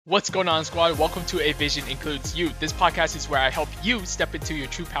What's going on, squad? Welcome to A Vision Includes You. This podcast is where I help you step into your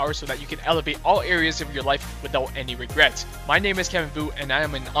true power so that you can elevate all areas of your life without any regrets. My name is Kevin Vu, and I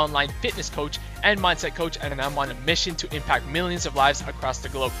am an online fitness coach and mindset coach, and I'm on a mission to impact millions of lives across the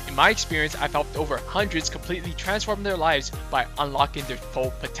globe. In my experience, I've helped over hundreds completely transform their lives by unlocking their full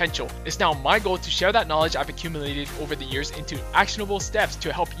potential. It's now my goal to share that knowledge I've accumulated over the years into actionable steps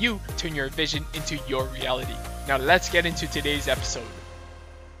to help you turn your vision into your reality. Now let's get into today's episode.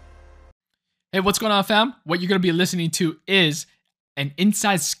 Hey, what's going on, fam? What you're going to be listening to is an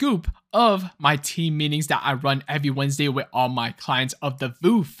inside scoop of my team meetings that I run every Wednesday with all my clients of the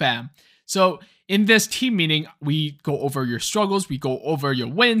VU fam. So in this team meeting, we go over your struggles, we go over your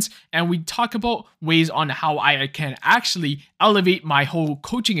wins, and we talk about ways on how I can actually elevate my whole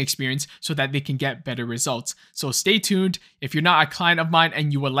coaching experience so that they can get better results. So stay tuned. If you're not a client of mine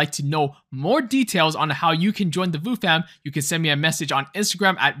and you would like to know more details on how you can join the VU fam, you can send me a message on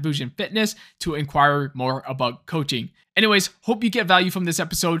Instagram at Vision Fitness to inquire more about coaching. Anyways, hope you get value from this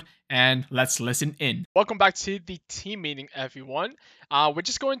episode, and let's listen in. Welcome back to the team meeting, everyone. We're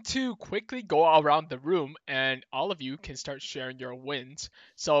just going to quickly go around the room, and all of you can start sharing your wins.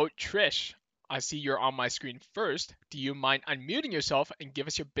 So, Trish, I see you're on my screen first. Do you mind unmuting yourself and give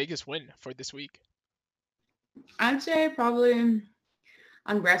us your biggest win for this week? I'd say probably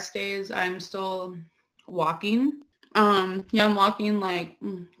on rest days, I'm still walking. I'm walking like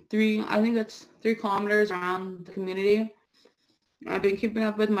I think it's 3 kilometers around the community. I've been keeping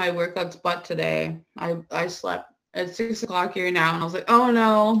up with my workouts, but today I slept at 6 o'clock here now, and I was like, oh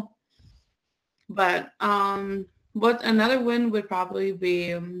no. But what another win would probably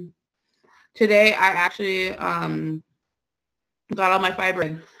be today I actually got all my fiber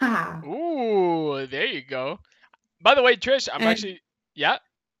in. Ooh, there you go. By the way, Trish, yeah.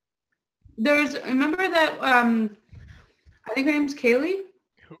 Remember that I think her name's Kaylee.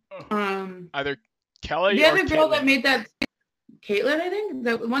 Either Kelly the or other girl Caitlin. that made that, Caitlin, I think,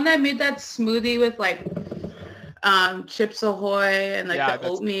 the one that made that smoothie with like Chips Ahoy and like the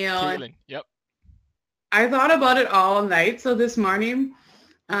oatmeal. Caitlin. Yep. I thought about it all night. So this morning,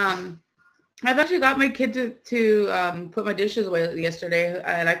 I've actually got my kid to put my dishes away yesterday,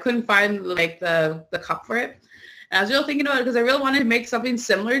 and I couldn't find like the cup for it. And I was really thinking about it because I really wanted to make something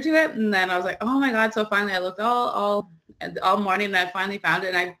similar to it. And then I was like, oh my God. So finally I looked all morning, and I finally found it,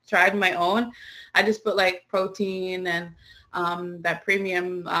 and I tried my own. I just put like protein and that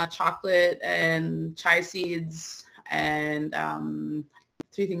premium chocolate and chia seeds and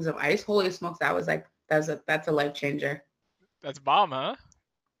 3 things of ice. Holy smokes, that's a life changer. That's bomb, huh?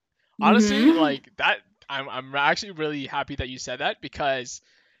 Honestly, like that, I'm actually really happy that you said that, because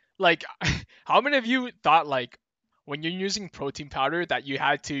like how many of you thought like when you're using protein powder that you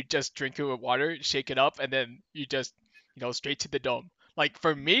had to just drink it with water, shake it up, and then you just straight to the dome? Like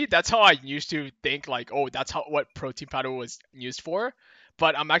for me, that's how I used to think, like, oh, that's what protein powder was used for.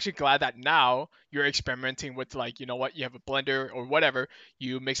 But I'm actually glad that now you're experimenting with, like, you know what, you have a blender or whatever,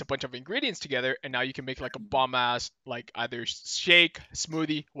 you mix a bunch of ingredients together, and now you can make like a bomb ass, like either shake,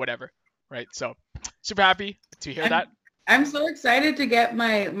 smoothie, whatever, right? So super happy to hear that. I'm so excited to get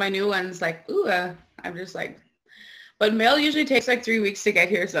my new ones. Like, I'm just like, but mail usually takes like 3 weeks to get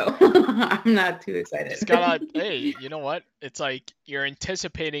here, so I'm not too excited. Just gotta, hey, you know what? It's like you're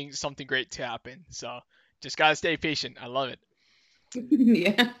anticipating something great to happen, so just gotta stay patient. I love it.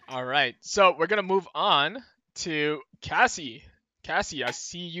 Yeah. All right, so we're gonna move on to Cassie. Cassie, I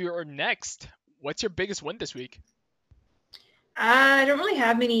see you're next. What's your biggest win this week? I don't really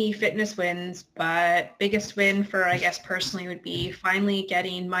have many fitness wins, but biggest win for, I guess, personally would be finally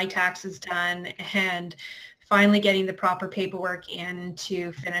getting my taxes done and finally getting the proper paperwork in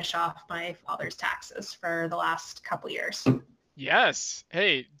to finish off my father's taxes for the last couple years. Yes.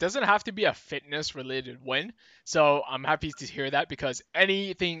 Hey, doesn't have to be a fitness related win. So I'm happy to hear that, because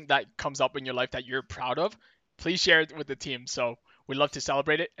anything that comes up in your life that you're proud of, please share it with the team. So we'd love to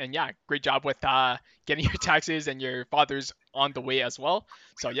celebrate it. And yeah, great job with getting your taxes and your father's on the way as well.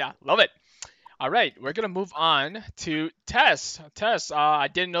 So yeah, love it. All right, we're going to move on to Tess. Tess, I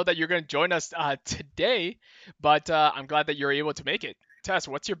didn't know that you're going to join us today, but I'm glad that you're able to make it. Tess,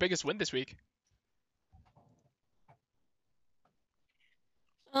 what's your biggest win this week?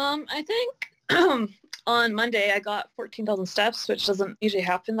 I think on Monday I got 14,000 steps, which doesn't usually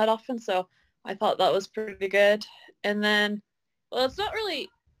happen that often, so I thought that was pretty good. And then, well, it's not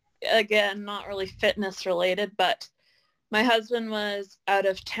really fitness related, but my husband was out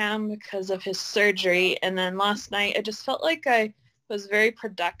of town because of his surgery, and then last night I just felt like I was very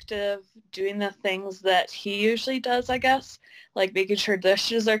productive doing the things that he usually does, I guess, like making sure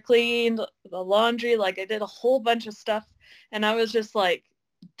dishes are clean, the laundry, like I did a whole bunch of stuff, and I was just like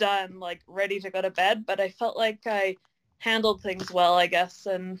done, like ready to go to bed, but I felt like I handled things well, I guess.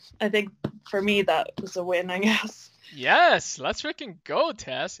 And I think for me, that was a win, I guess. Yes, let's freaking go,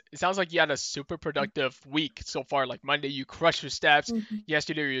 Tess. It sounds like you had a super productive week so far. Like Monday, you crushed your steps. Mhm.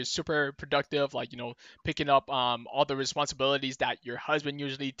 Yesterday, you were super productive, like, picking up all the responsibilities that your husband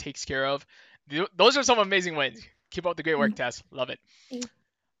usually takes care of. Those are some amazing wins. Keep up the great work, Tess. Love it.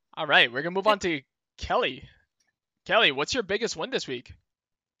 All right, we're gonna move on to Kelly. Kelly, what's your biggest win this week?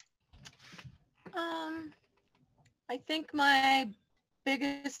 I think my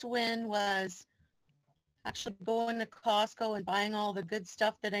biggest win was actually going to Costco and buying all the good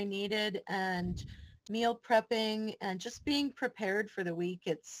stuff that I needed and meal prepping and just being prepared for the week.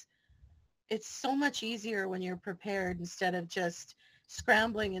 It's so much easier when you're prepared instead of just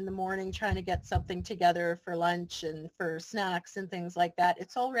scrambling in the morning trying to get something together for lunch and for snacks and things like that.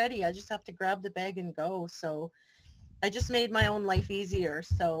 It's all ready. I just have to grab the bag and go. So I just made my own life easier.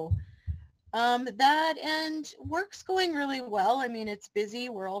 So that and work's going really well. I mean, it's busy.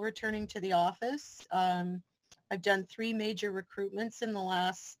 We're all returning to the office. I've done 3 major recruitments in the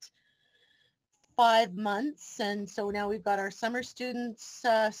last 5 months. And so now we've got our summer students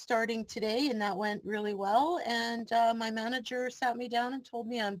starting today, and that went really well. And my manager sat me down and told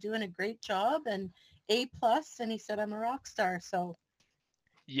me I'm doing a great job and A+, and he said I'm a rock star. So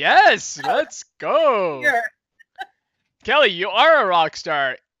Yes, let's go. here. Kelly, you are a rock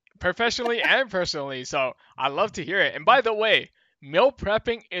star, professionally and personally, so I love to hear it. And by the way, meal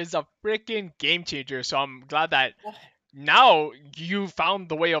prepping is a freaking game changer, so I'm glad that now you found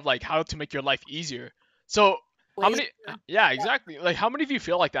the way of like how to make your life easier. So how many yeah, exactly. Like how many of you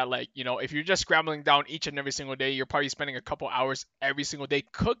feel like that? Like, if you're just scrambling down each and every single day, you're probably spending a couple hours every single day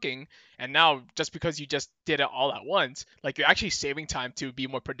cooking, and now just because you just did it all at once, like you're actually saving time to be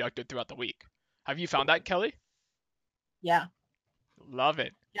more productive throughout the week. Have you found that, Kelly? Yeah. Love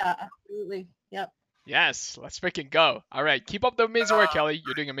it. Yeah, absolutely. Yep. Yes, let's freaking go. All right, keep up the amazing work, Kelly.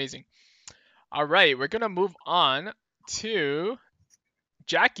 You're doing amazing. All right, we're gonna move on to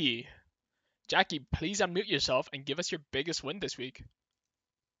Jackie. Jackie, please unmute yourself and give us your biggest win this week.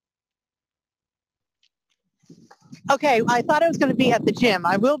 Okay, I thought I was going to be at the gym.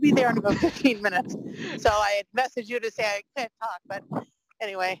 I will be there in about 15 minutes. So I had messaged you to say I can't talk, but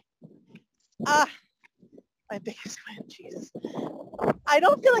anyway. My biggest win, Jesus. I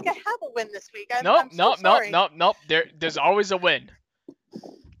don't feel like I have a win this week. Nope. There's always a win.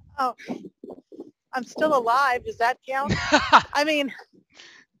 Oh, I'm still alive. Does that count? I mean,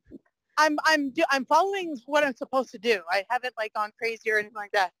 I'm following what I'm supposed to do. I haven't like gone crazy or anything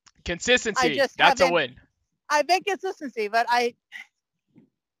like that. Consistency. That's a win. I've been consistency, but I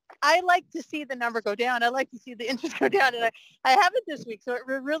like to see the number go down. I like to see the interest go down, and I haven't this week, so it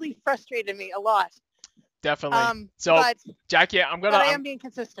really frustrated me a lot. Definitely. Jackie, I am being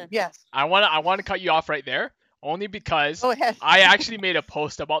consistent. Yes. I want to cut you off right there, only because I actually made a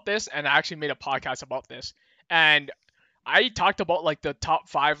post about this, and I actually made a podcast about this, and I talked about like the top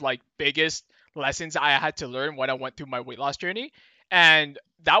 5 like biggest lessons I had to learn when I went through my weight loss journey, and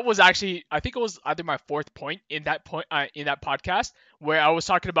that was actually, I think it was either my 4th point in that podcast, where I was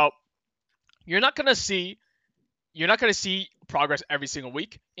talking about you're not gonna see progress every single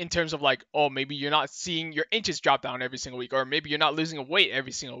week in terms of like, oh, maybe you're not seeing your inches drop down every single week, or maybe you're not losing weight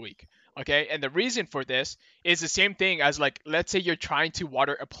every single week. Okay, and the reason for this is the same thing as like, let's say you're trying to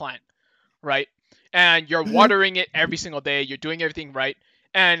water a plant, right? And you're watering it every single day, you're doing everything right,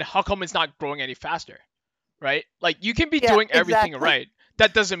 and how come it's not growing any faster, right? Like you can be doing everything right.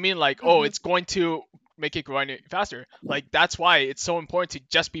 That doesn't mean like, oh, it's going to make it grow any faster. Like that's why it's so important to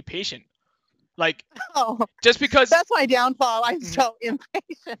just be patient. Like, just because that's my downfall. I'm so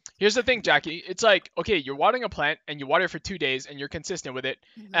impatient. Here's the thing, Jackie. It's like, okay, you're watering a plant and you water it for 2 days and you're consistent with it.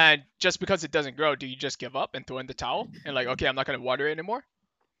 And just because it doesn't grow, do you just give up and throw in the towel and like, okay, I'm not going to water it anymore?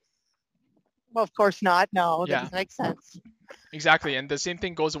 Well, of course not. No, that doesn't make sense. Exactly. And the same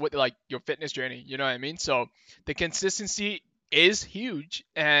thing goes with like your fitness journey. You know what I mean? So the consistency is huge,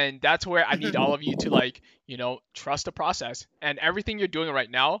 and that's where I need all of you to like, trust the process, and everything you're doing right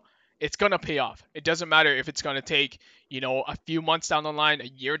now, it's going to pay off. It doesn't matter if it's going to take, a few months down the line, a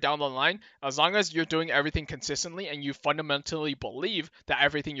year down the line, as long as you're doing everything consistently and you fundamentally believe that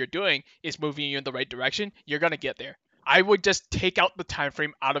everything you're doing is moving you in the right direction, you're going to get there. I would just take out the time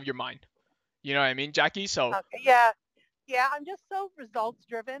frame out of your mind. You know what I mean, Jackie? So yeah, I'm just so results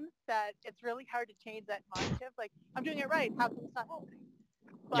driven that it's really hard to change that mindset. Like, I'm doing it right. How come it's not happening?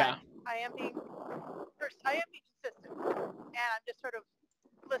 But I am being consistent, and I'm just sort of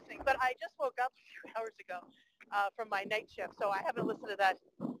listening. But I just woke up a few hours ago from my night shift, so I haven't listened to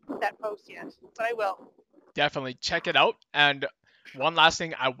that post yet, but I will. Definitely check it out. And one last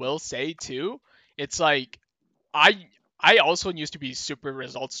thing I will say too, it's like I I also used to be super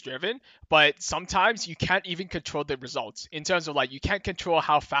results driven, but sometimes you can't even control the results in terms of like you can't control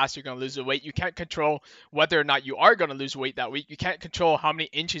how fast you're gonna lose the weight. You can't control whether or not you are gonna lose weight that week. You can't control how many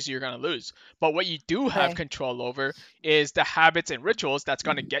inches you're gonna lose. But what you do have Right. control over is the habits and rituals that's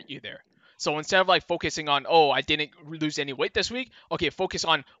gonna get you there. So instead of like focusing on, oh, I didn't lose any weight this week, okay, focus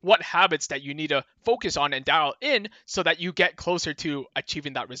on what habits that you need to focus on and dial in so that you get closer to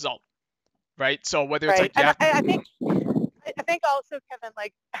achieving that result, right? So whether it's Right. like you And have, I think also, Kevin,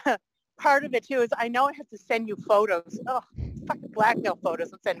 like part of it too is I know I have to send you photos. Oh, fucking blackmail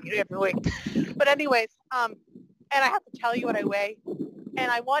photos I'm sending you every week. But anyways, and I have to tell you what I weigh.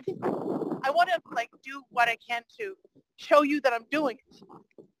 And I want to like do what I can to show you that I'm doing it,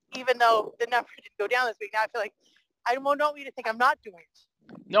 even though the number didn't go down this week. Now I feel like I don't want you to think I'm not doing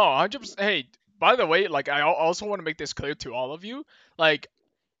it. no, 100%. Hey, by the way, like I also want to make this clear to all of you. Like,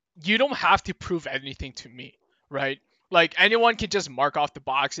 you don't have to prove anything to me, right? Like anyone can just mark off the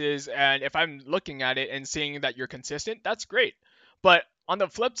boxes, and if I'm looking at it and seeing that you're consistent, that's great. But on the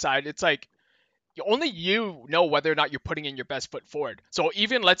flip side, it's like only you know whether or not you're putting in your best foot forward. So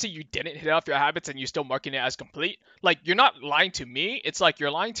even let's say you didn't hit off your habits and you're still marking it as complete, like you're not lying to me. It's like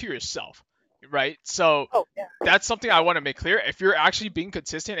you're lying to yourself, right? So Oh yeah. that's something I want to make clear. If you're actually being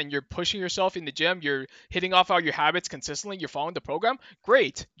consistent and you're pushing yourself in the gym, you're hitting off all your habits consistently, you're following the program,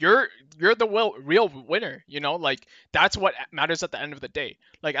 great. You're the real winner, you know? Like that's what matters at the end of the day.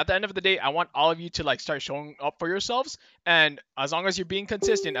 Like at the end of the day, I want all of you to like start showing up for yourselves, and as long as you're being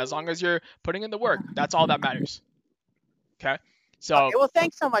consistent, as long as you're putting in the work, that's all that matters. Okay? Okay. So, Well,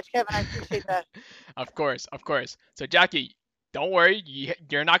 thanks so much, Kevin. I appreciate that. of course, of course. So Jackie, don't worry,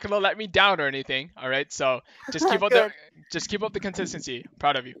 you're not gonna let me down or anything. All right. So just keep up the Good. just keep up the consistency.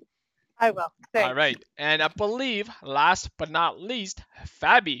 Proud of you. I will. All Thanks. right. And I believe last but not least,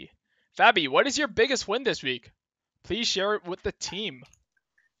 Fabi. Fabi, what is your biggest win this week? Please share it with the team.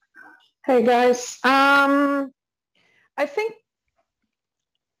 Hey guys, I think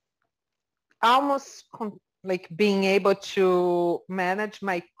almost like being able to manage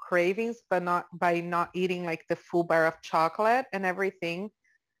my cravings, but not by not eating like the full bar of chocolate and everything.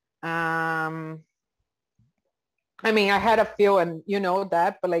 I mean, I had a few, and you know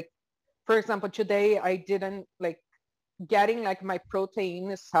that, but like, for example, today I didn't like getting like my protein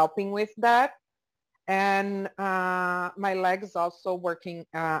is helping with that, and my legs also working.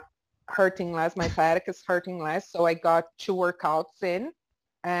 Hurting less. My sciatic is hurting less. So I got 2 workouts in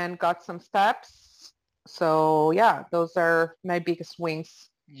and got some steps. So yeah, those are my biggest wins.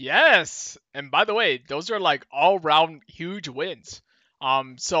 Yes. And by the way, those are like all round huge wins.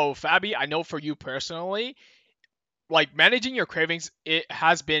 So Fabi, I know for you personally, like managing your cravings, it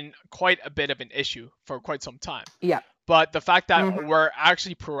has been quite a bit of an issue for quite some time. Yeah. But the fact that Mhm. we're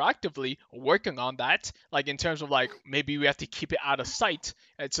actually proactively working on that, like in terms of like maybe we have to keep it out of sight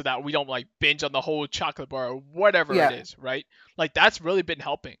and so that we don't like binge on the whole chocolate bar or whatever it Yeah. is, right? Like that's really been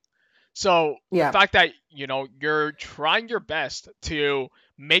helping. So the Yeah. fact that, you know, you're trying your best to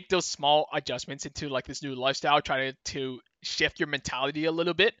make those small adjustments into like this new lifestyle, trying to shift your mentality a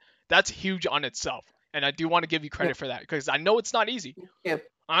little bit, that's huge on itself. And I do want to give you Yeah. credit for that because I know it's not easy. Yeah.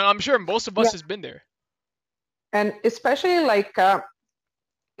 I'm sure most of Yeah. us has been there. And especially like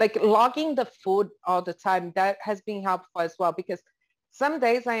logging the food all the time, that has been helpful as well, because some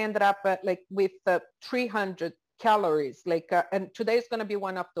days I ended up like with 300 calories, like, and today is going to be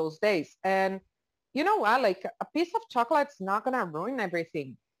one of those days. And you know what, like a piece of chocolate is not going to ruin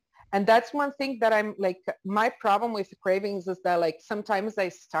everything. And that's one thing that I'm like, my problem with cravings is that like sometimes I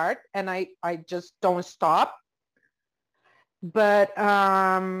start and I just don't stop. But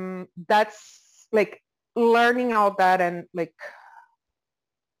that's like learning all that and like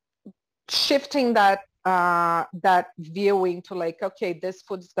shifting that that viewing to like, okay, this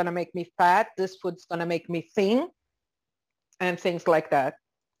food's gonna make me fat, this food's gonna make me thin, and things like that.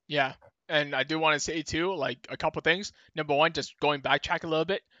 Yeah. And I do want to say too, like a couple things. Number one, just going backtrack a little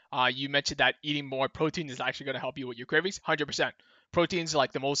bit. You mentioned that eating more protein is actually going to help you with your cravings. 100%. Protein is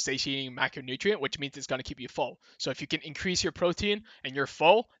like the most satiating macronutrient, which means it's going to keep you full. So if you can increase your protein and you're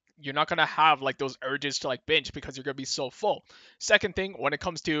full, you're not going to have like those urges to like binge because you're going to be so full. Second thing, when it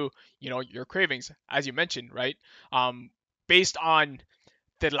comes to, you know, your cravings, as you mentioned, right? Based on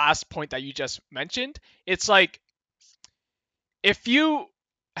the last point that you just mentioned, it's like if you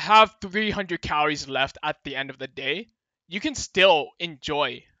have 300 calories left at the end of the day, you can still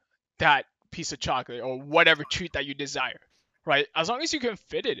enjoy that piece of chocolate or whatever treat that you desire, right? As long as you can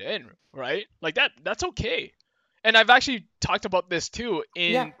fit it in, right? Like that's okay. And I've actually talked about this too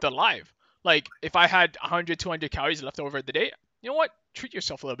Yeah. in the live. Like if I had 100, 200 calories left over the day, you know what? Treat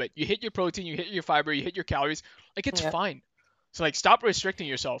yourself a little bit. You hit your protein, you hit your fiber, you hit your calories. Like, it's Yeah. fine. So like, stop restricting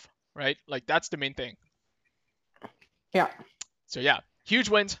yourself, right? Like, that's the main thing. Yeah. So yeah, huge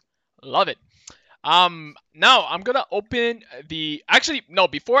wins. Love it. Now I'm gonna open the, actually, no,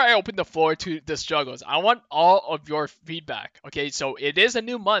 before I open the floor to the struggles, I want all of your feedback. Okay, so it is a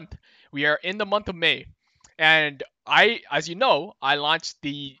new month. We are in the month of May, and as you know, I launched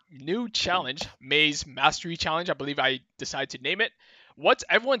the new challenge, May's Mastery Challenge. I believe I decided to name it. What's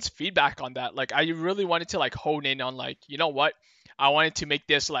everyone's feedback on that? Like, I really wanted to like hone in on, like, you know what? I wanted to make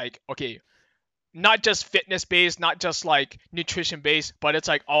this like, okay, not just fitness based, not just like nutrition based, but it's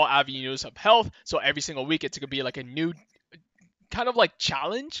like all avenues of health. So every single week it's gonna be like a new kind of like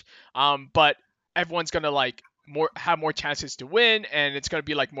challenge. But everyone's gonna like have more chances to win, and it's gonna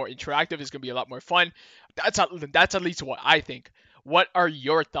be like more interactive. It's gonna be a lot more fun. That's at least what I think. What are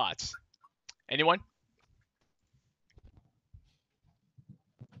your thoughts? Anyone?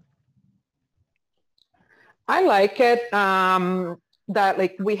 I like it that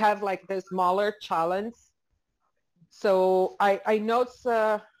like we have like the smaller challenge. So I noticed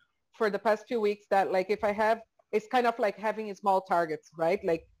for the past few weeks that like if I have, it's kind of like having small targets, right?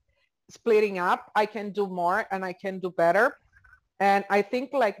 Like splitting up, I can do more and I can do better. And I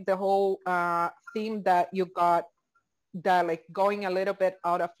think like the whole theme that you got, that like going a little bit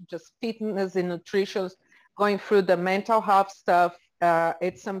out of just fitness and nutrition, going through the mental health stuff,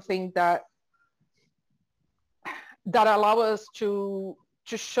 it's something that allow us to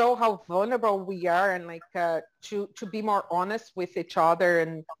show how vulnerable we are, and like to be more honest with each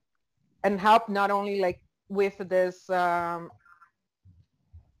other, and help not only like with this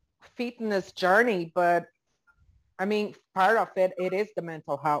fitness journey, but I mean, part of it is the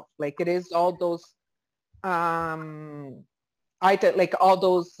mental health. Like it is all those like all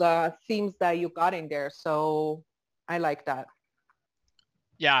those themes that you got in there. So I like that.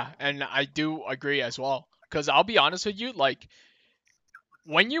 Yeah, and I do agree as well. Because I'll be honest with you, like,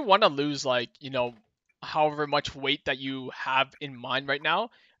 when you want to lose, like, however much weight that you have in mind right now,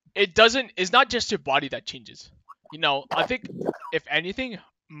 it's not just your body that changes. I think, if anything,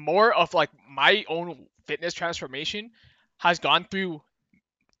 more of like my own fitness transformation has gone through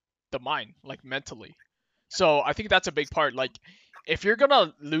the mind, like mentally. So I think that's a big part. Like, if you're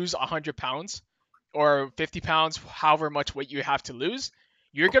gonna lose 100 pounds or 50 pounds, however much weight you have to lose,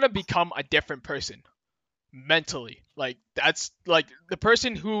 you're gonna become a different person mentally. Like, that's like the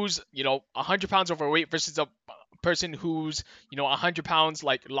person who's 100 pounds overweight versus a person who's 100 pounds,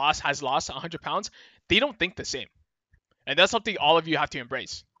 like, has lost 100 pounds. They don't think the same, and that's something all of you have to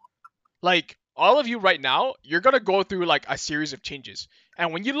embrace. Like, all of you right now, you're gonna go through like a series of changes,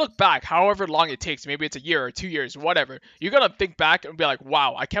 and when you look back, however long it takes, maybe it's a year or 2 years, whatever, you're gonna think back and be like,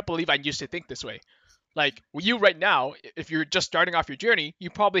 wow, I can't believe I used to think this way. Like, you right now, if you're just starting off your journey, you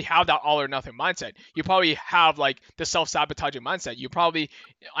probably have that all or nothing mindset. You probably have like the self-sabotaging mindset. You probably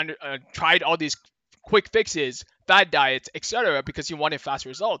tried all these quick fixes, fad diets, etc., because you wanted fast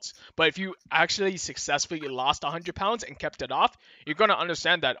results. But if you actually successfully lost 100 pounds and kept it off, you're going to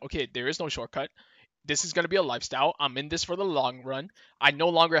understand that, okay, there is no shortcut. This is going to be a lifestyle. I'm in this for the long run. I no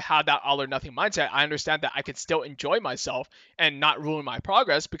longer have that all or nothing mindset. I understand that I can still enjoy myself and not ruin my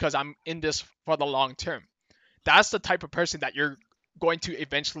progress because I'm in this for the long term. That's the type of person that you're going to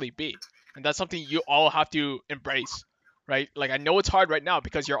eventually be. And that's something you all have to embrace, right? Like, I know it's hard right now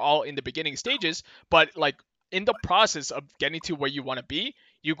because you're all in the beginning stages, but like, in the process of getting to where you want to be,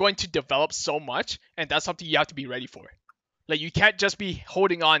 you're going to develop so much, and that's something you have to be ready for. Like, you can't just be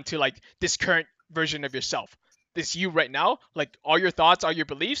holding on to like this current version of yourself. This you right now, like all your thoughts, all your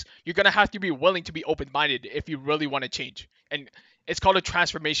beliefs, you're gonna have to be willing to be open-minded if you really want to change. And it's called a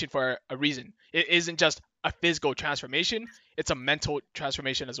transformation for a reason. It isn't just a physical transformation, it's a mental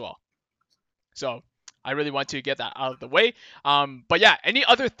transformation as well. So I really want to get that out of the way. But yeah, any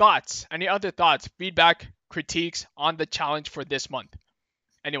other thoughts? Any other thoughts, feedback, critiques on the challenge for this month?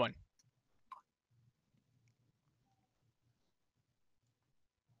 Anyone?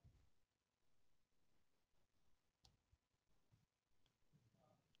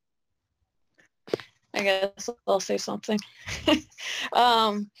 I guess I'll say something.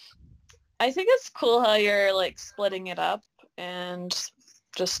 I think it's cool how you're like splitting it up and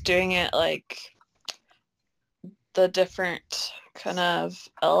just doing it like the different kind of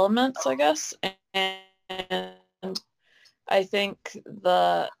elements, I guess. And I think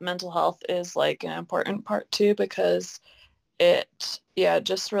the mental health is like an important part too, because it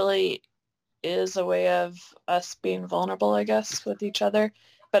just really is a way of us being vulnerable, I guess, with each other.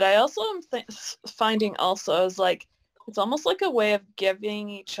 But I also am finding also is like, it's almost like a way of giving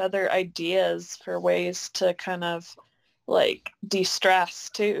each other ideas for ways to kind of like de-stress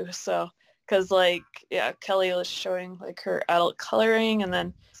too. So, because like, yeah, Kelly was showing like her adult coloring, and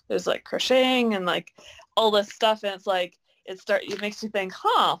then there's like crocheting and like all this stuff, and it's like it makes you think,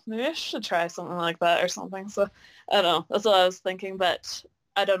 maybe I should try something like that or something. So I don't know, that's what I was thinking, but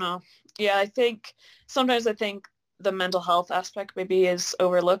I don't know. Yeah, I think sometimes the mental health aspect maybe is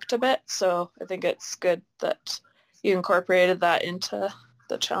overlooked a bit, so I think it's good that you incorporated that into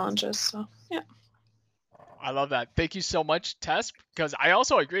the challenges. So yeah. I love that. Thank you so much, Tess, because I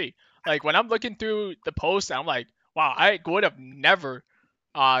also agree. Like when I'm looking through the post, I'm like, wow, I would have never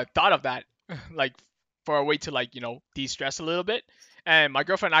thought of that, like for a way to like, de-stress a little bit. And my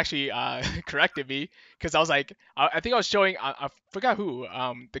girlfriend actually corrected me because I was like, I think I was showing, I forgot who,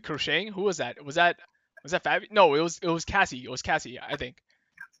 the crocheting. Who was that? Was that Fabi? No, it was Cassie. It was Cassie, I think.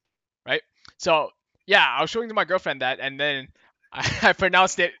 Right? So yeah, I was showing to my girlfriend that, and then I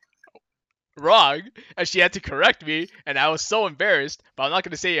pronounced it wrong, and she had to correct me, and I was so embarrassed. But I'm not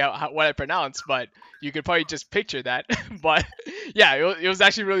going to say what I pronounced, but you could probably just picture that. But yeah, it was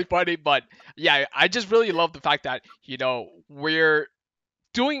actually really funny. But yeah, I just really love the fact that we're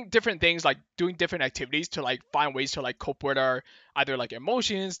doing different things, like doing different activities to like find ways to like cope with our either like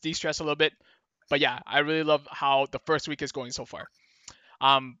emotions, de-stress a little bit. But yeah, I really love how the first week is going so far.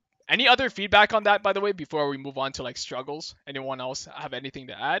 um any other feedback on that, by the way, before we move on to like struggles? Anyone else have anything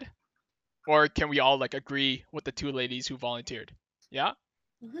to add? Or can we all like agree with the two ladies who volunteered? Yeah?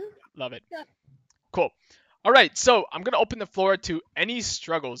 Mm-hmm. Love it. Yeah. Cool. All right, so I'm going to open the floor to any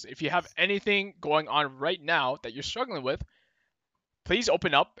struggles. If you have anything going on right now that you're struggling with, please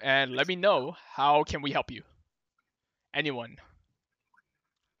open up and let me know. How can we help you? Anyone?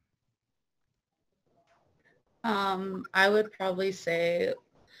 I would probably say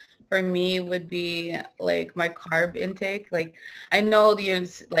for me would be like my carb intake. Like I know you're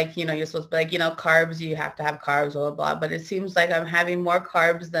like, you're supposed to be like, carbs, you have to have carbs, blah, blah, blah. But it seems like I'm having more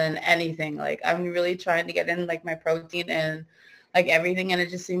carbs than anything. Like I'm really trying to get in like my protein and like everything. And it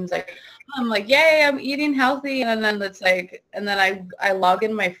just seems like I'm like, yay, I'm eating healthy. And then it's like, and then I log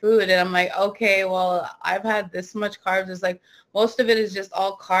in my food and I'm like, okay, well, I've had this much carbs. It's like most of it is just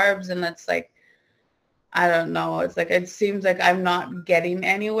all carbs. And that's like, I don't know. It's like it seems like I'm not getting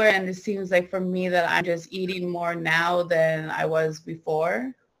anywhere, and it seems like for me that I'm just eating more now than I was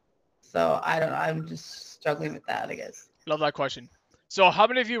before. So I don't know. I'm just struggling with that, I guess. Love that question. So how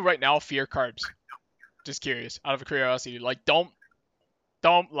many of you right now fear carbs? Just curious, out of curiosity. Like don't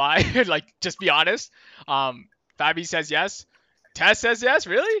lie. Like just be honest. Fabi says yes. Tess says yes.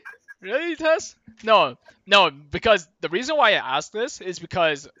 Really? Really, Tess? No, because the reason why I asked this is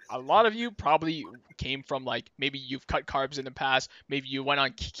because a lot of you probably came from like maybe you've cut carbs in the past, maybe you went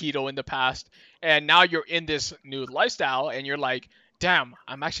on keto in the past, and now you're in this new lifestyle and you're like, damn,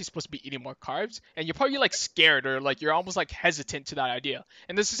 I'm actually supposed to be eating more carbs, and you're probably like scared or like you're almost like hesitant to that idea.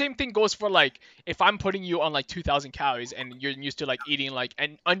 And the same thing goes for like if I'm putting you on like 2,000 calories and you're used to like eating like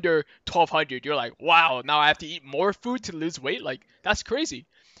and under 1,200, you're like, wow, now I have to eat more food to lose weight. Like that's crazy.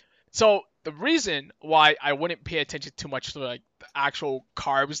 So the reason why I wouldn't pay attention too much to like the actual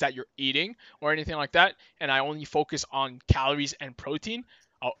carbs that you're eating or anything like that, and I only focus on calories and protein,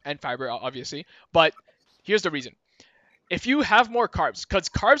 and fiber obviously. But here's the reason. If you have more carbs, because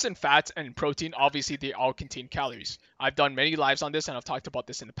carbs and fats and protein, obviously they all contain calories. I've done many lives on this and I've talked about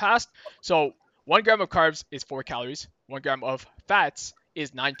this in the past. So 1 gram of carbs is 4 calories. 1 gram of fats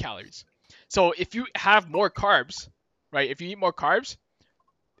is 9 calories. So if you have more carbs, right? If you eat more carbs,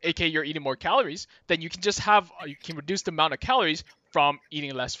 aka you're eating more calories, then you can reduce the amount of calories from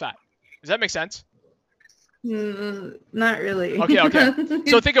eating less fat. Does that make sense? Not really. Okay.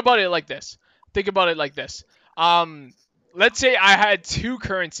 So think about it like this. Let's say I had two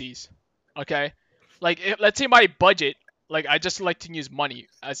currencies. Okay. Like let's say my budget, like I just like to use money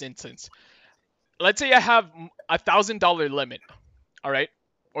as instance. Let's say I have $1,000 limit. All right.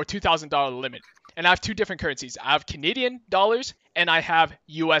 Or $2,000 limit. And I have two different currencies. I have Canadian dollars and I have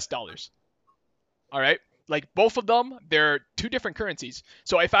US dollars. All right. Like both of them, they're two different currencies.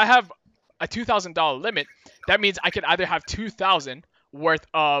 So if I have a $2,000 limit, that means I could either have 2,000 worth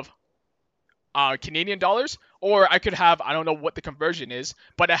of Canadian dollars, or I could have, I don't know what the conversion is,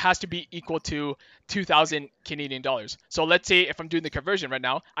 but it has to be equal to 2,000 Canadian dollars. So let's say if I'm doing the conversion right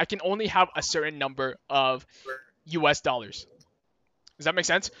now, I can only have a certain number of US dollars. Does that make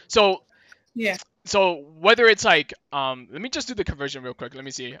sense? So yeah. So whether it's like, let me just do the conversion real quick. Let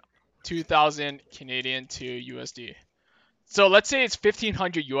me see, 2,000 Canadian to USD. So let's say it's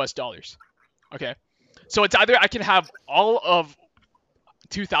 1,500 US dollars. Okay. So it's either I can have all of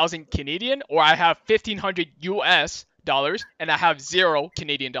 2,000 Canadian, or I have 1,500 US dollars and I have 0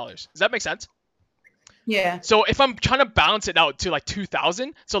 Canadian dollars. Does that make sense? Yeah. So if I'm trying to balance it out to like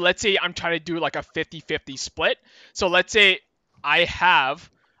 2,000, so let's say I'm trying to do like a 50-50 split. So let's say I have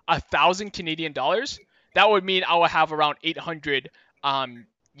 1,000 Canadian dollars. That would mean I will have around 800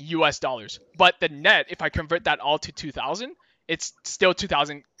 US dollars. But the net, if I convert that all to 2,000, it's still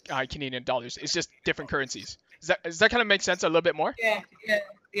 2,000 Canadian dollars. It's just different currencies. Does that kind of make sense a little bit more? Yeah,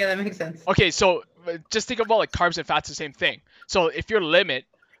 that makes sense. Okay, so just think about like carbs and fats, the same thing. So if your limit,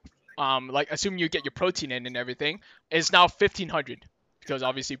 like assuming you get your protein in and everything, is now 1,500 because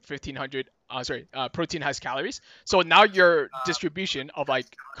obviously 1,500, protein has calories. So now your distribution of like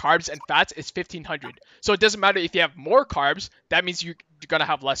carbs and fats is 1,500. So it doesn't matter if you have more carbs, that means you're gonna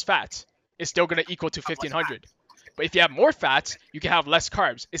have less fats. It's still gonna equal to 1,500. But if you have more fats, you can have less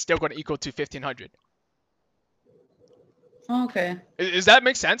carbs. It's still gonna equal to 1,500. Okay. Does that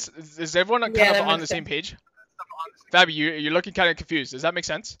make sense? Is everyone kind Yeah, of that on the makes same sense. page? Fabi, you're looking kind of confused. Does that make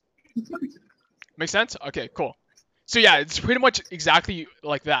sense? Make sense? Okay, cool. So yeah, it's pretty much exactly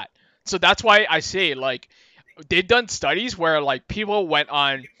like that. So that's why I say like they've done studies where like people went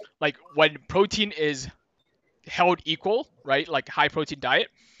on like when protein is held equal, right? Like high protein diet,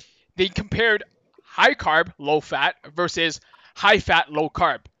 they compared high carb, low fat versus high fat, low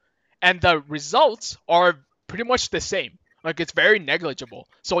carb. And the results are pretty much the same. Like it's very negligible.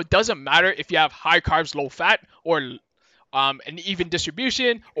 So it doesn't matter if you have high carbs, low fat, or an even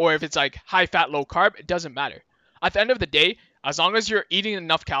distribution, or if it's like high fat, low carb. It doesn't matter. At the end of the day, as long as you're eating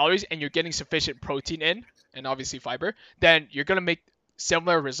enough calories and you're getting sufficient protein in, and obviously fiber, then you're gonna make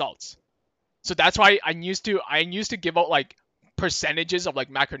similar results. So that's why I used to give out like percentages of like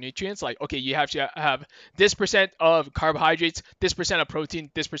macronutrients. Like, okay, you have to have this percent of carbohydrates, this percent of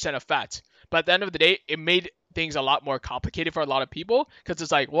protein, this percent of fats. But at the end of the day, it made things a lot more complicated for a lot of people because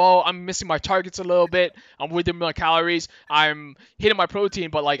it's like, well, I'm missing my targets a little bit. I'm within my calories. I'm hitting my protein,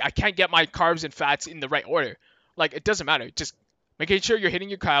 but like I can't get my carbs and fats in the right order. Like it doesn't matter. Just making sure you're hitting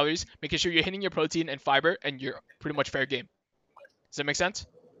your calories, making sure you're hitting your protein and fiber, and you're pretty much fair game. Does that make sense?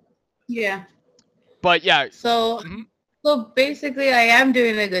 Yeah. But yeah. So, so basically, I am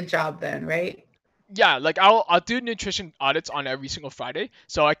doing a good job then, right? Yeah, like I'll do nutrition audits on every single Friday,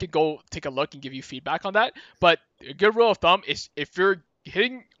 so I could go take a look and give you feedback on that. But a good rule of thumb is if you're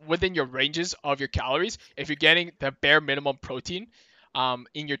hitting within your ranges of your calories, if you're getting the bare minimum protein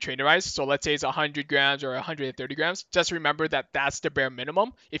in your trainer rice, so let's say it's 100 grams or 130 grams, just remember that that's the bare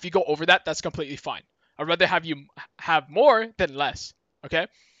minimum. If you go over that, that's completely fine. I'd rather have you have more than less. Okay.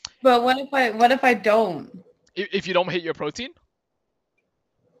 But what if I don't? If you don't hit your protein.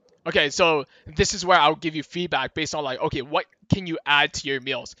 Okay, so this is where I'll give you feedback based on like, okay, what can you add to your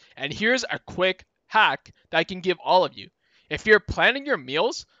meals? And here's a quick hack that I can give all of you. If you're planning your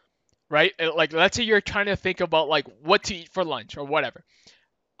meals, right? Like let's say you're trying to think about like what to eat for lunch or whatever.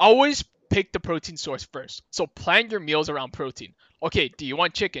 Always pick the protein source first. So plan your meals around protein. Okay, do you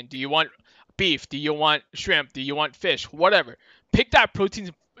want chicken? Do you want beef? Do you want shrimp? Do you want fish? Whatever. Pick that protein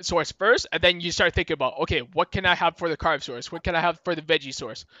source first, and then you start thinking about, okay, what can I have for the carb source? What can I have for the veggie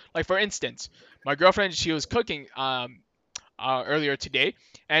source? Like for instance, my girlfriend, she was cooking earlier today,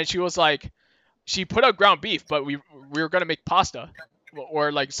 and she was like, she put out ground beef, but we were gonna make pasta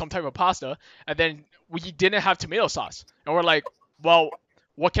or like some type of pasta, and then we didn't have tomato sauce, and we're like, well,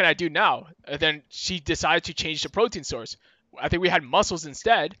 what can I do now? And then she decided to change the protein source. I think we had mussels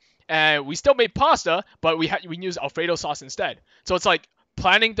instead, and we still made pasta, but we used Alfredo sauce instead. So it's like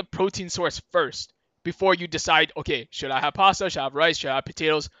planning the protein source first before you decide, okay, should I have pasta? Should I have rice? Should I have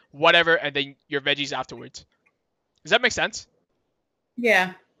potatoes? Whatever, and then your veggies afterwards. Does that make sense?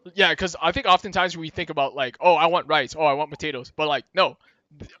 Yeah. Yeah, because I think oftentimes we think about like, oh, I want rice, oh, I want potatoes, but like, no,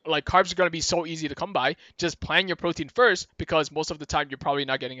 like carbs are gonna be so easy to come by. Just plan your protein first because most of the time you're probably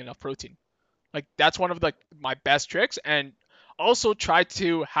not getting enough protein. Like that's one of my best tricks, and also try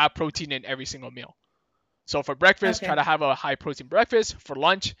to have protein in every single meal. So for breakfast, try to have a high protein breakfast. For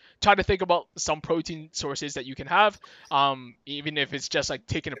lunch, try to think about some protein sources that you can have. Even if it's just like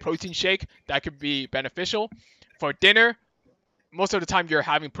taking a protein shake, that could be beneficial. For dinner, most of the time you're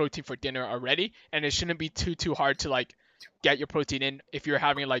having protein for dinner already, and it shouldn't be too hard to like get your protein in if you're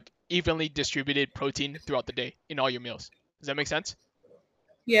having like evenly distributed protein throughout the day in all your meals. Does that make sense?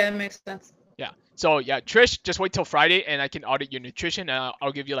 Yeah, it makes sense. Yeah. So yeah, Trish, just wait till Friday and I can audit your nutrition and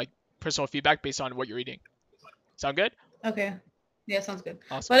I'll give you like personal feedback based on what you're eating. Sound good? Okay. Yeah, sounds good.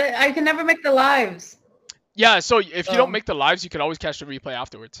 Awesome. But I can never make the lives. Yeah, so if you don't make the lives, you can always catch the replay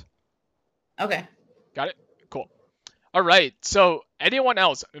afterwards. Okay. Got it? Cool. All right. So anyone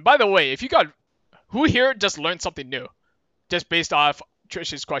else? And by the way, if you got who here just learned something new, just based off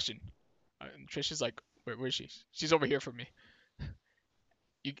Trish's question. Trish is like, where is she? She's over here for me.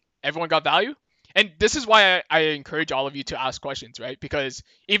 Everyone got value? And this is why I encourage all of you to ask questions, right? Because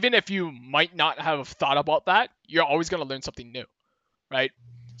even if you might not have thought about that, you're always going to learn something new, right?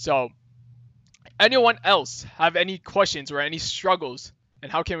 So anyone else have any questions or any struggles,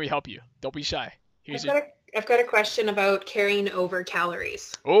 and how can we help you? Don't be shy. I've got a question about carrying over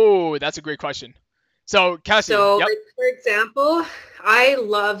calories. Oh, that's a great question. So Cassie, So, yep. like, for example, I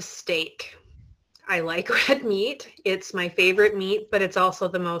love steak. I like red meat. It's my favorite meat, but it's also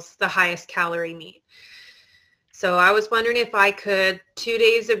the highest calorie meat. So I was wondering if I could 2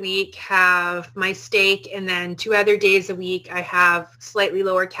 days a week have my steak, and then 2 other days a week I have slightly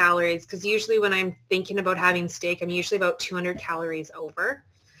lower calories, because usually when I'm thinking about having steak, I'm usually about 200 calories over.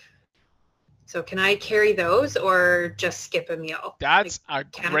 So can I carry those or just skip a meal? That's a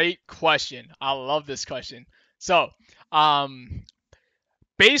great question. I love this question. So,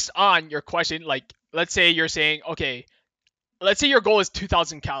 based on your question, like, let's say you're saying, okay, let's say your goal is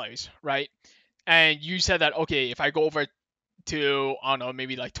 2,000 calories, right? And you said that, okay, if I go over to, I don't know,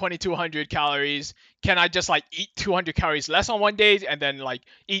 maybe like 2,200 calories, can I just like eat 200 calories less on one day and then like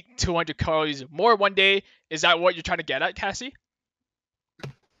eat 200 calories more one day? Is that what you're trying to get at, Cassie?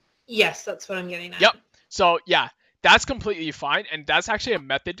 Yes, that's what I'm getting at. Yep. So yeah, that's completely fine. And that's actually a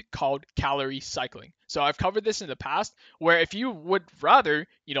method called calorie cycling. So I've covered this in the past, where if you would rather,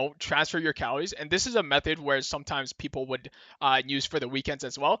 transfer your calories, and this is a method where sometimes people would use for the weekends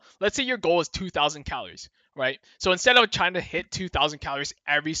as well. Let's say your goal is 2,000 calories, right? So instead of trying to hit 2,000 calories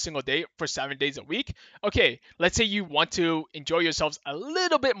every single day for 7 days a week, okay, let's say you want to enjoy yourselves a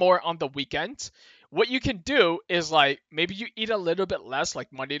little bit more on the weekends. What you can do is like maybe you eat a little bit less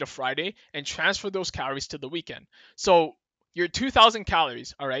like Monday to Friday and transfer those calories to the weekend. So your 2,000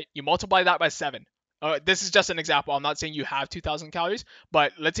 calories, all right, you multiply that by 7. This is just an example. I'm not saying you have 2,000 calories,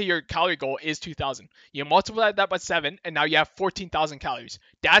 but let's say your calorie goal is 2,000. You multiply that by 7, and now you have 14,000 calories.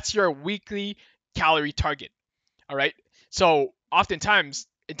 That's your weekly calorie target, all right? So oftentimes,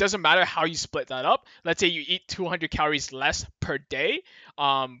 it doesn't matter how you split that up. Let's say you eat 200 calories less per day,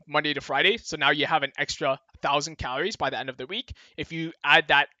 Monday to Friday. So now you have an extra 1,000 calories by the end of the week. If you add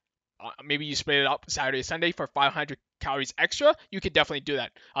that, maybe you split it up Saturday, Sunday for 500 calories extra, you could definitely do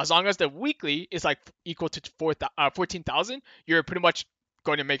that. As long as the weekly is like equal to 14,000, you're pretty much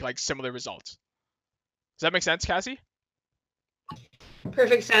going to make like similar results. Does that make sense, Cassie?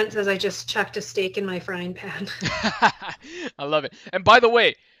 Perfect sense, as I just chucked a steak in my frying pan. I love it. And by the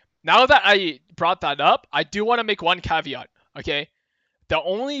way, now that I brought that up, I do want to make one caveat, okay? The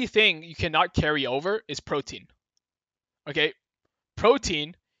only thing you cannot carry over is protein. Okay?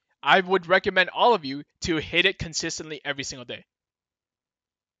 Protein, I would recommend all of you to hit it consistently every single day.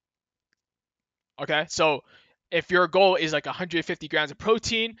 Okay? So if your goal is like 150 grams of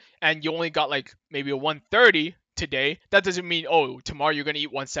protein and you only got like maybe a 130 today, that doesn't mean, oh, tomorrow you're going to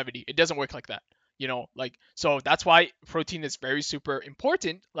eat 170. It doesn't work like that. So that's why protein is very super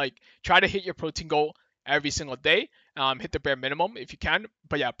important. Like, try to hit your protein goal every single day. Hit the bare minimum if you can.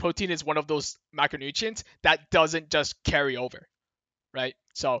 But yeah, protein is one of those macronutrients that doesn't just carry over, right?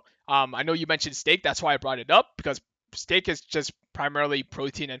 So I know you mentioned steak. That's why I brought it up, because steak is just primarily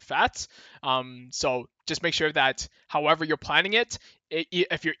protein and fats. So just make sure that however you're planning it,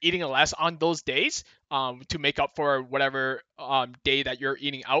 if you're eating less on those days, to make up for whatever day that you're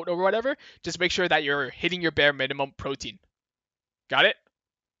eating out or whatever, just make sure that you're hitting your bare minimum protein. Got it?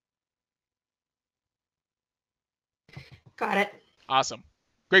 Got it. Awesome.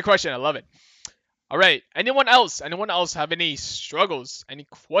 Great question. I love it. All right. Anyone else? Anyone else have any struggles? Any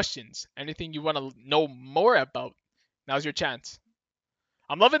questions? Anything you want to know more about? Now's your chance.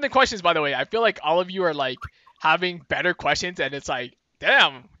 I'm loving the questions, by the way. I feel like all of you are like having better questions, and it's like,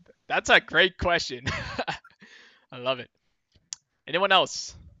 damn, that's a great question. I love it. Anyone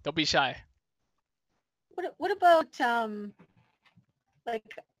else? Don't be shy. What about like,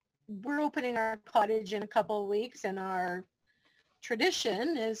 we're opening our cottage in a couple of weeks, and our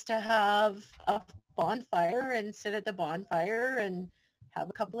tradition is to have a bonfire and sit at the bonfire and have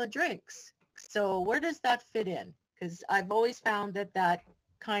a couple of drinks. So where does that fit in? Because I've always found that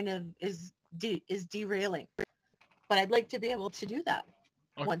kind of is derailing. But I'd like to be able to do that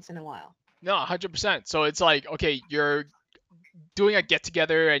once in a while. No, 100%. So it's like, okay, you're doing a get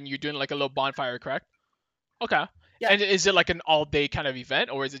together and you're doing like a little bonfire, correct? Okay. Yeah. And is it like an all day kind of event,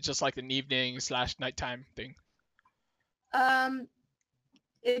 or is it just like an evening / nighttime thing?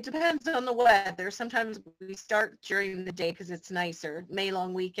 It depends on the weather. Sometimes we start during the day because it's nicer. May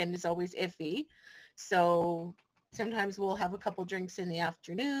long weekend is always iffy. So sometimes we'll have a couple drinks in the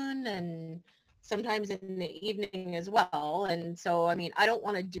afternoon, and sometimes in the evening as well. And so, I mean, I don't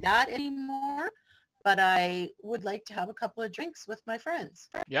want to do that anymore. but I would like to have a couple of drinks with my friends.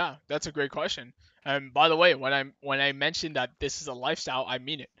 Yeah, that's a great question. And by the way, when I mentioned that this is a lifestyle, I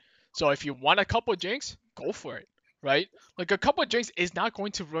mean it. So if you want a couple of drinks, go for it, right? Like a couple of drinks is not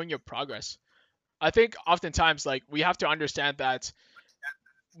going to ruin your progress. I think oftentimes like we have to understand that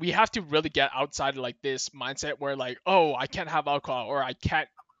we have to really get outside of like this mindset where like, oh, I can't have alcohol or I can't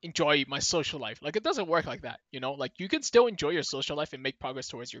enjoy my social life. Like it doesn't work like that, you know? Like you can still enjoy your social life and make progress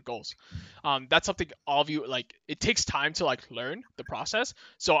towards your goals. That's something all of you like it takes time to like learn the process.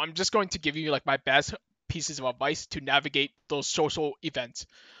 So I'm just going to give you like my best pieces of advice to navigate those social events.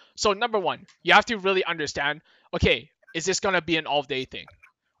 So number one, you have to really understand, okay, is this gonna be an all day thing?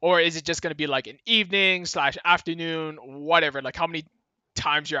 Or is it just gonna be like an evening slash afternoon, whatever, like how many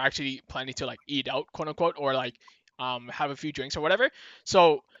times you're actually planning to like eat out, quote unquote, or like have a few drinks or whatever.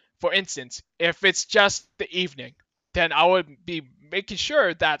 So for instance, if it's just the evening, then I would be making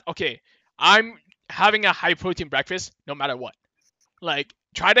sure that okay, I'm having a high protein breakfast no matter what. Like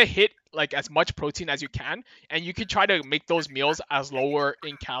try to hit like as much protein as you can, and you can try to make those meals as lower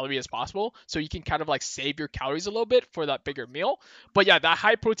in calorie as possible so you can kind of like save your calories a little bit for that bigger meal. But yeah, that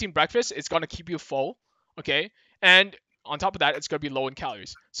high protein breakfast is going to keep you full, okay? And on top of that, it's going to be low in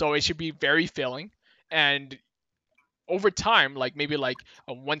calories, so it should be very filling. And over time, like maybe like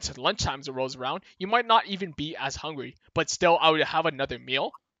once lunchtime rolls around, you might not even be as hungry, but still I would have another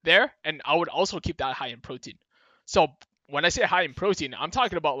meal there, and I would also keep that high in protein. So when I say high in protein, I'm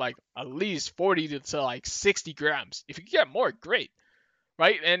talking about like at least 40 to like 60 grams. If you get more, great,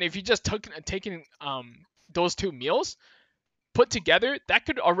 right? And if you just took taking those two meals put together, that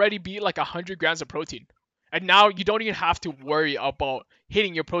could already be like 100 grams of protein. And now you don't even have to worry about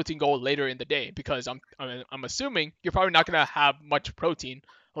hitting your protein goal later in the day because I'm assuming you're probably not gonna have much protein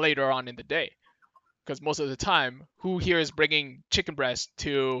later on in the day because most of the time, who here is bringing chicken breast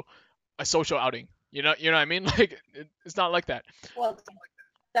to a social outing? You know what I mean? Like it's not like that. Well,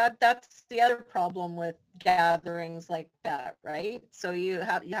 that's the other problem with gatherings like that, right? So you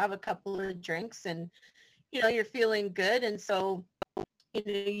have a couple of drinks and you're feeling good, and so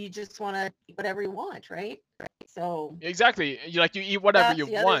you just want to eat whatever you want, right? So exactly, you eat whatever you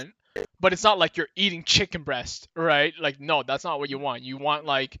want, but it's not like you're eating chicken breast, right? Like no, that's not what you want. You want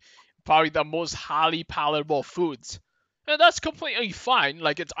like probably the most highly palatable foods. And that's completely fine.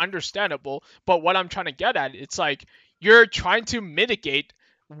 Like it's understandable. But what I'm trying to get at, it's like you're trying to mitigate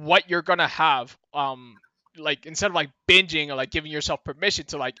what you're gonna have. Like instead of like binging or like giving yourself permission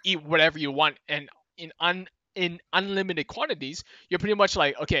to like eat whatever you want and in unlimited quantities, you're pretty much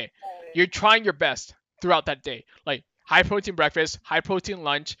like, okay, you're trying your best throughout that day. Like high protein breakfast, high protein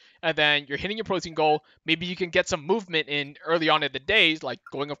lunch, and then you're hitting your protein goal. Maybe you can get some movement in early on in the days, like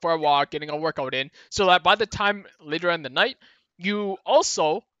going for a walk, getting a workout in, so that by the time later in the night, you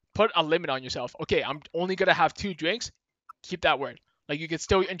also put a limit on yourself. Okay, I'm only gonna have 2 drinks. Keep that word. Like you can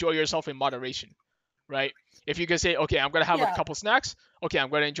still enjoy yourself in moderation, right? If you can say, okay, I'm gonna have a couple snacks. Okay, I'm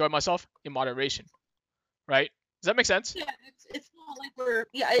gonna enjoy myself in moderation, right? Does that make sense? Yeah, it's not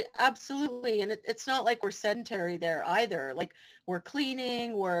like absolutely, and it's not like we're sedentary there either. Like we're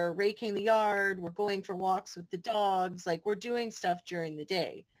cleaning, we're raking the yard, we're going for walks with the dogs, like we're doing stuff during the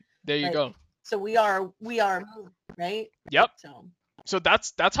day. There you go. So we are moving, right? Yep. So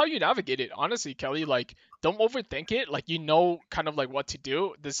that's how you navigate it, honestly, Kelly. Like don't overthink it. Like kind of like what to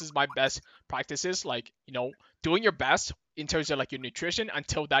do. This is my best practices, like doing your best in terms of like your nutrition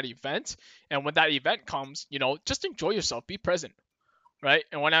until that event. And when that event comes, just enjoy yourself, be present, right?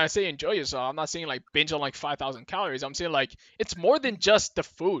 And when I say enjoy yourself, I'm not saying like binge on like 5,000 calories. I'm saying like it's more than just the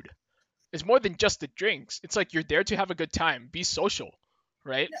food. It's more than just the drinks. It's like you're there to have a good time, be social,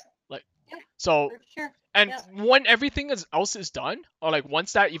 right? So, and when everything else is done, or like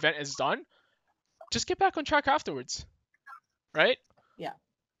once that event is done, just get back on track afterwards, right? Yeah.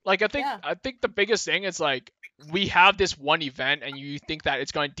 Like I think the biggest thing is like we have this one event and you think that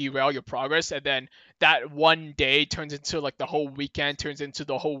it's going to derail your progress, and then that one day turns into like the whole weekend, turns into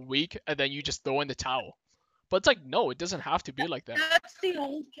the whole week, and then you just throw in the towel. But it's like, no, it doesn't have to be like that. That's the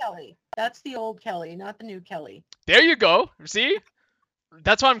old Kelly. That's the old Kelly, not the new Kelly. There you go. See?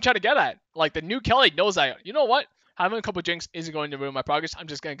 That's what I'm trying to get at. Like the new Kelly knows that, you know what? Having a couple drinks isn't going to ruin my progress. I'm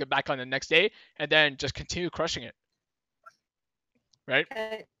just going to get back on the next day and then just continue crushing it. Right?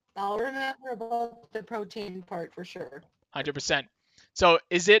 Okay. I'll remember about the protein part for sure. 100%. So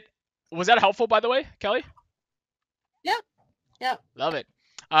was that helpful, by the way, Kelly? Yeah. Love it.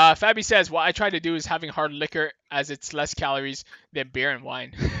 Fabi says, what I try to do is having hard liquor as it's less calories than beer and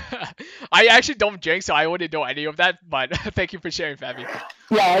wine. I actually don't drink, so I wouldn't know any of that, but thank you for sharing, Fabi.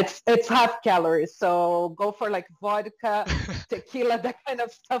 Yeah, it's half calories, so go for like vodka, tequila, that kind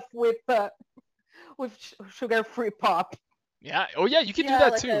of stuff with with sugar-free pop. Yeah. Oh yeah, you can do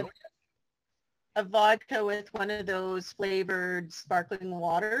that like too. A vodka with one of those flavored sparkling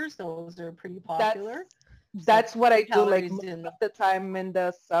waters. Those are pretty popular. That's what I do like calories most in. of the time in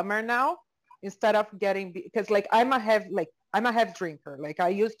the summer now. Instead of getting, because like I'm a heavy drinker. Like I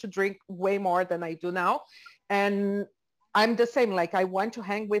used to drink way more than I do now. And I'm the same. Like I want to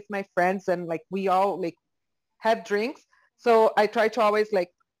hang with my friends and like we all like have drinks. So I try to always like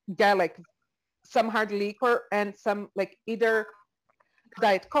get like some hard liquor and some like either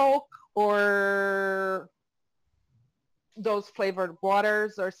Diet Coke or those flavored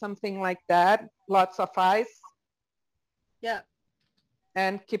waters or something like that. Lots of ice. Yeah.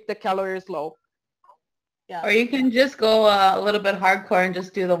 And keep the calories low. Yeah. Or you can just go a little bit hardcore and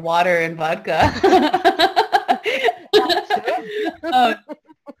just do the water and vodka.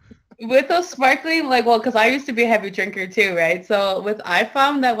 With those sparkling, like, well, because I used to be a heavy drinker too, right? So I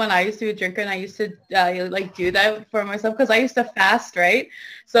found that when I used to be a drinker and I used to like do that for myself because I used to fast, right?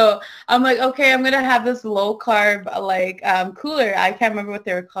 So I'm like, okay, I'm gonna have this low carb like cooler. I can't remember what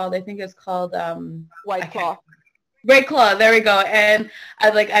they were called. I think it's called White Claw. Great Claw, there we go. And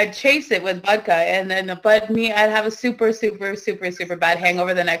I'd chase it with vodka, and then I'd have a super, super, super, super bad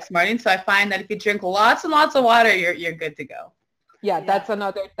hangover the next morning. So I find that if you drink lots and lots of water, you're good to go. Yeah, that's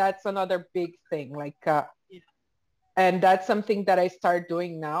another big thing. Like, and that's something that I start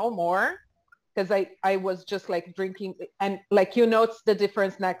doing now more because I was just like drinking and like, you notice the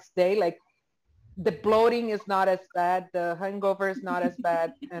difference next day. Like the bloating is not as bad. The hangover is not as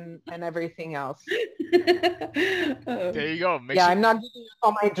bad and everything else. There you go. I'm not giving up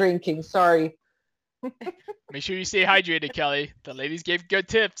on my drinking. Sorry. Make sure you stay hydrated, Kelly. The ladies gave good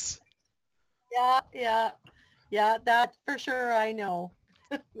tips. Yeah, that for sure I know.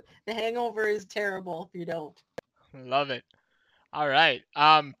 The hangover is terrible if you don't. Love it. All right.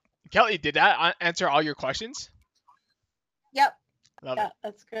 Kelly, did that answer all your questions? Yep. Love it.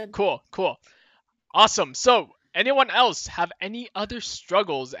 That's good. Cool. Awesome. So, anyone else have any other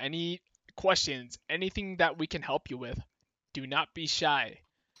struggles, any questions, anything that we can help you with? Do not be shy.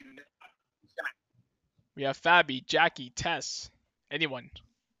 We have Fabi, Jackie, Tess. Anyone?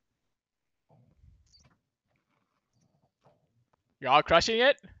 You're all crushing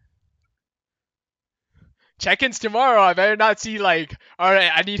it? Check-ins tomorrow. I better not see like, all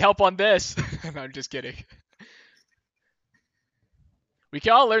right, I need help on this. No, I'm just kidding. We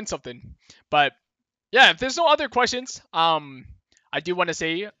can all learn something. But yeah, if there's no other questions, I do want to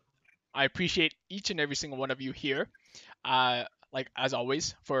say I appreciate each and every single one of you here. Like as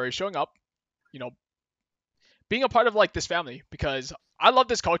always, for showing up, being a part of like this family, because I love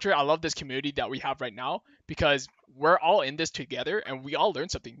this culture. I love this community that we have right now because we're all in this together and we all learn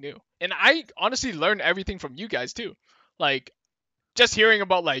something new. And I honestly learned everything from you guys too. Like just hearing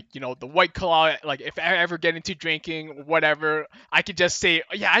about like, the White Claw, like if I ever get into drinking, whatever, I could just say,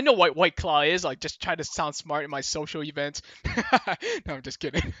 yeah, I know what White Claw is. Like just try to sound smart in my social events. No, I'm just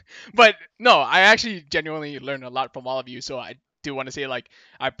kidding. But no, I actually genuinely learned a lot from all of you. So I do want to say like,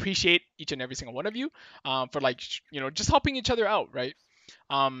 I appreciate each and every single one of you for like, just helping each other out, right?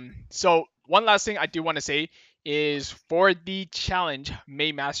 So one last thing I do want to say is for the challenge,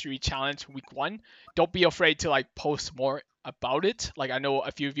 May Mastery Challenge Week 1, don't be afraid to like post more about it. Like I know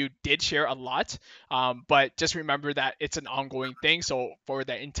a few of you did share a lot, but just remember that it's an ongoing thing. So for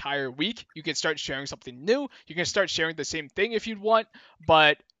the entire week, you can start sharing something new. You can start sharing the same thing if you'd want,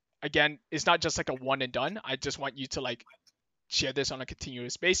 but again, it's not just like a one and done. I just want you to like share this on a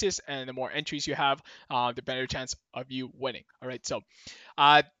continuous basis, and the more entries you have, the better chance of you winning. All right, so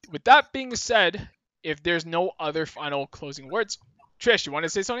with that being said, if there's no other final closing words, Trish, you want to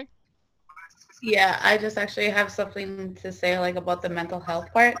say something? Yeah, I just actually have something to say like about the mental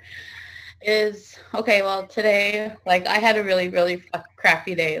health part. Is okay, well today, like I had a really, really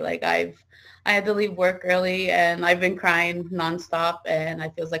crappy day. Like I had to leave work early and I've been crying nonstop and I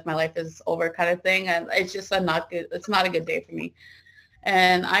feels like my life is over kind of thing. And it's just it's not a good day for me.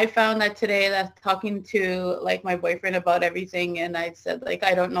 And I found that today that talking to like my boyfriend about everything, and I said like,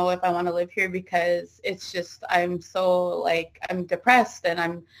 I don't know if I want to live here because it's just, I'm so like, I'm depressed and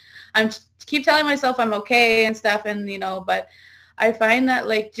I'm keep telling myself I'm okay and stuff. And, but I find that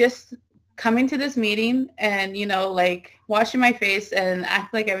like just coming to this meeting and, like washing my face and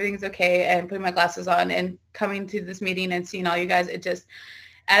act like everything's okay and putting my glasses on and coming to this meeting and seeing all you guys, it just,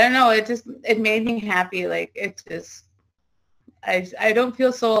 I don't know, it made me happy. Like it just, I don't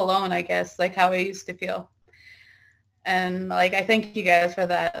feel so alone, I guess, like how I used to feel. And like, I thank you guys for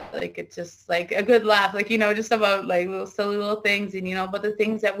that. Like, it's just like a good laugh, like, just about like little silly little things and, but the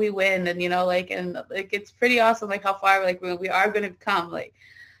things that we win and, like, and like, it's pretty awesome, like how far, like we are going to come. Like,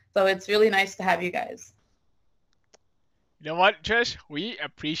 So it's really nice to have you guys. You know what, Trish? We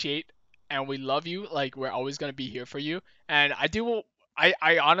appreciate and we love you. Like, we're always going to be here for you. And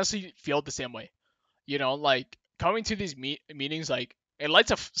I honestly feel the same way. You know, like coming to these meetings, like it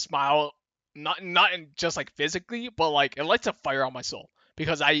lights a smile, not in just like physically, but like it lights a fire on my soul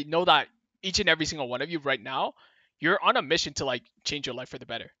because I know that each and every single one of you right now, you're on a mission to like change your life for the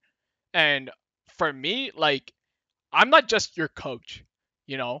better. And for me, like I'm not just your coach,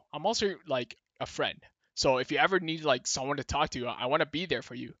 you know, I'm also like a friend. So if you ever need like someone to talk to, I want to be there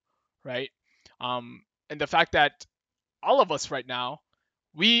for you, right? And the fact that all of us right now,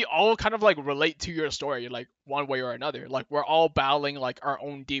 we all kind of like relate to your story, like one way or another. Like we're all battling like our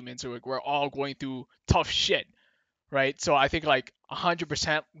own demons, or like we're all going through tough shit, right? So I think like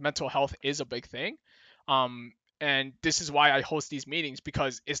 100% mental health is a big thing. And this is why I host these meetings,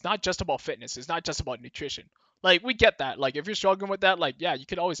 because it's not just about fitness. It's not just about nutrition. Like we get that. Like if you're struggling with that, like yeah, you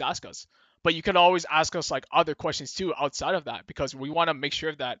could always ask us. But you could always ask us like other questions too outside of that, because we want to make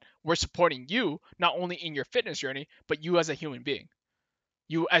sure that we're supporting you not only in your fitness journey, but you as a human being.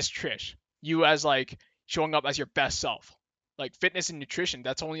 You as Trish. You as like showing up as your best self. Like fitness and nutrition,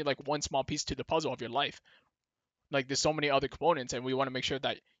 that's only like one small piece to the puzzle of your life. Like there's so many other components, and we want to make sure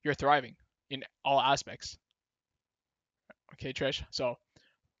that you're thriving in all aspects. Okay, Trish. So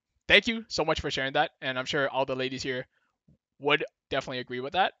thank you so much for sharing that, and I'm sure all the ladies here would definitely agree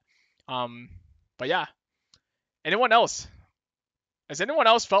with that. But yeah, anyone else? Has anyone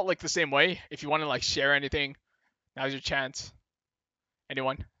else felt like the same way? If you want to like share anything, now's your chance.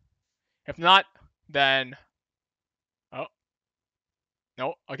 Anyone? If not, then oh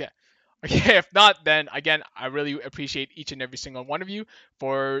no, okay. Okay, if not, then again, I really appreciate each and every single one of you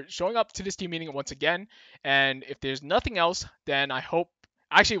for showing up to this team meeting once again. And if there's nothing else, then I hope.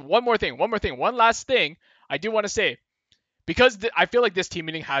 Actually, one last thing I do want to say. Because I feel like this team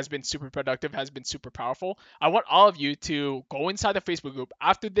meeting has been super productive, has been super powerful, I want all of you to go inside the Facebook group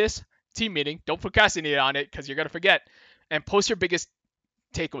after this team meeting. Don't procrastinate on it because you're going to forget. And post your biggest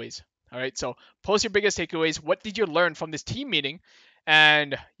takeaways. All right, so post your biggest takeaways. What did you learn from this team meeting?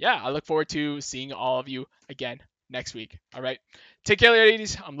 And yeah, I look forward to seeing all of you again next week. All right, take care,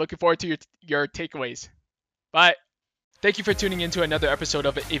 ladies. I'm looking forward to your takeaways. Bye. Thank you for tuning in to another episode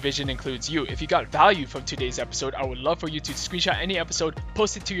of A Vision Includes You. If you got value from today's episode, I would love for you to screenshot any episode,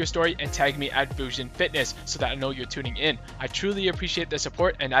 post it to your story, and tag me at Vision Fitness so that I know you're tuning in. I truly appreciate the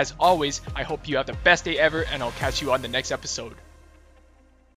support, and as always, I hope you have the best day ever, and I'll catch you on the next episode.